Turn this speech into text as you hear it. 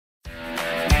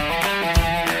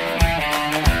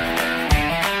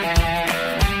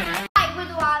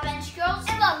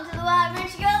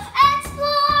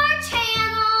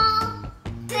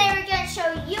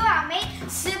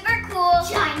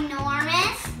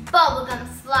bubblegum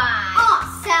slime.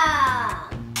 Awesome!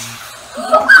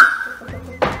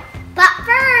 But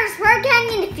first, we're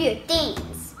getting a few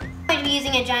things. I'm going to be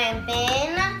using a giant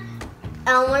bin,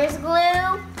 Elmer's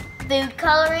glue, food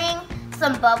coloring,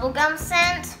 some bubblegum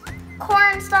scent,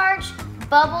 cornstarch,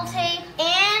 bubble tape,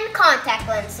 and contact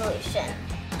lens solution.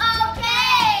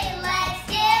 Okay, let's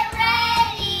get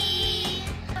ready.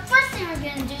 The first thing we're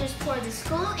gonna do is pour this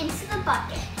glue into the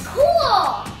bucket.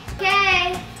 Cool!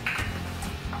 Okay.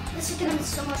 This is gonna be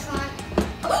so much fun.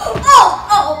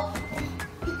 Oh!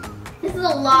 This is a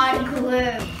lot of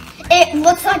glue. It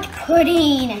looks like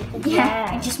pudding. Yeah.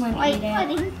 I just want to eat it.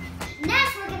 Pudding.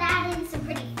 Next, we're gonna add in some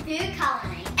pretty food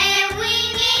coloring. And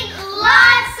we need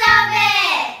lots of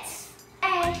it!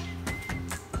 Okay.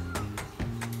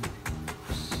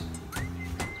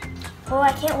 Oh,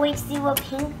 I can't wait to see what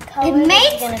pink color It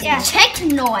makes is gonna be. chick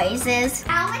noises.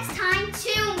 Now it's time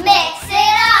to mix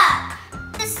it up.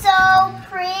 It's so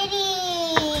pretty.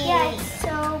 Yeah, it's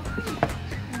so pretty.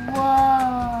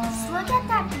 Whoa. Just look at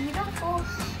that beautiful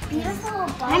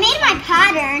bubble. I made my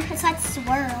pattern. It's like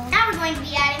swirls. Now we're going to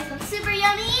be adding some super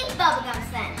yummy bubblegum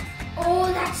scent.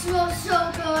 Oh, that smells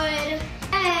so good.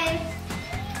 Hey,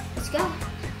 let's go.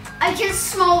 I can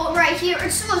smell it right here.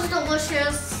 It smells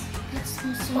delicious. It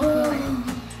smells so good.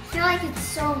 I feel like it's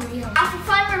so real. Now for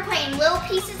fun, we're putting little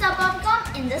pieces of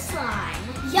bubblegum in the slime.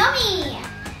 Yummy!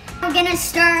 We're gonna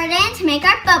stir it in to make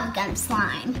our bubblegum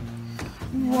slime.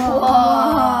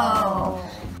 Whoa.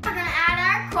 We're gonna add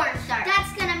our cornstarch.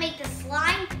 That's gonna make the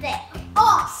slime thick.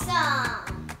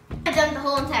 Awesome! I've done the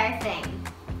whole entire thing.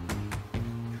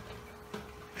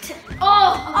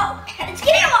 Oh, It's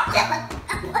getting hot.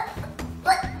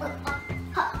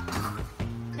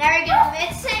 now we're gonna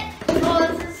mix it. Oh,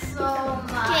 this is so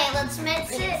much. Okay, let's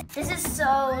mix it. This is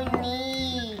so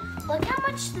neat. Look how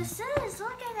much this is.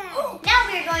 Look at it. Now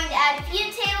we're going to add a few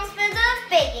tablespoons of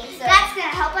baking soda. That's gonna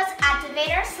help us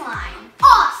activate our slime.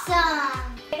 awesome.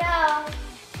 Here we go.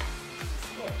 Let's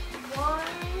get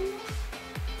one.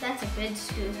 That's a big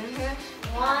scoop in here.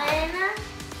 1,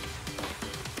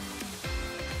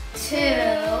 2,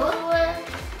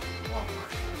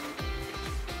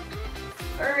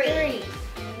 3.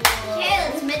 Okay,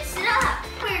 let's mix it up.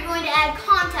 We're going to add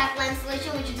contact lens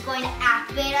solution, which is going to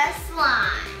activate our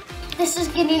slime. This is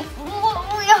getting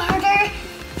really harder.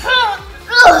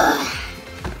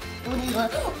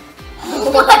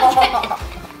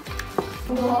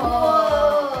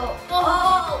 Whoa!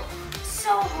 Oh,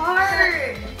 so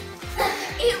hard.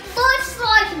 It looks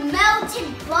like melted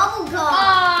bubble gum.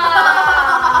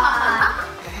 Ah,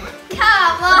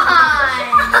 come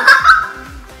on.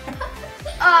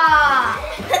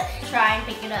 Try and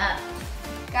pick it up.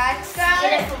 Guys,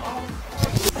 get it from all.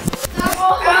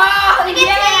 Oh, the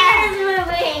container is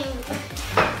moving.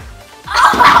 Oh.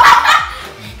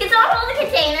 Can someone hold the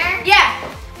container? Yeah.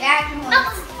 Yeah, I can hold it.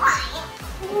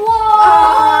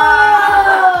 Whoa!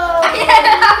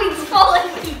 He's pulling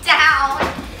me down.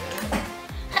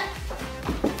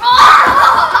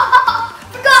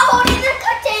 Forgot holding the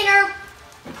container.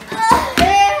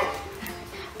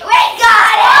 We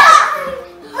got it!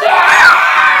 Yeah!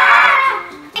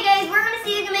 Hey guys, we're gonna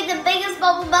see who can make the biggest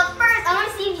bubble, but first I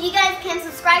wanna see if you guys can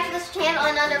subscribe to this channel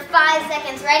in under 5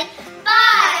 seconds. Ready?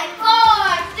 5,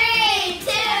 4, 3,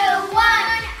 2, 1.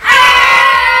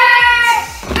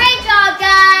 Great job,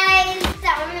 guys!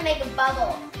 Now we're gonna make a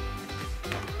bubble.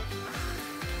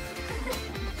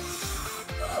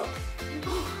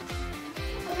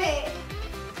 Okay.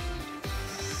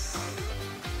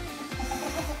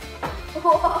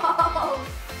 Whoa.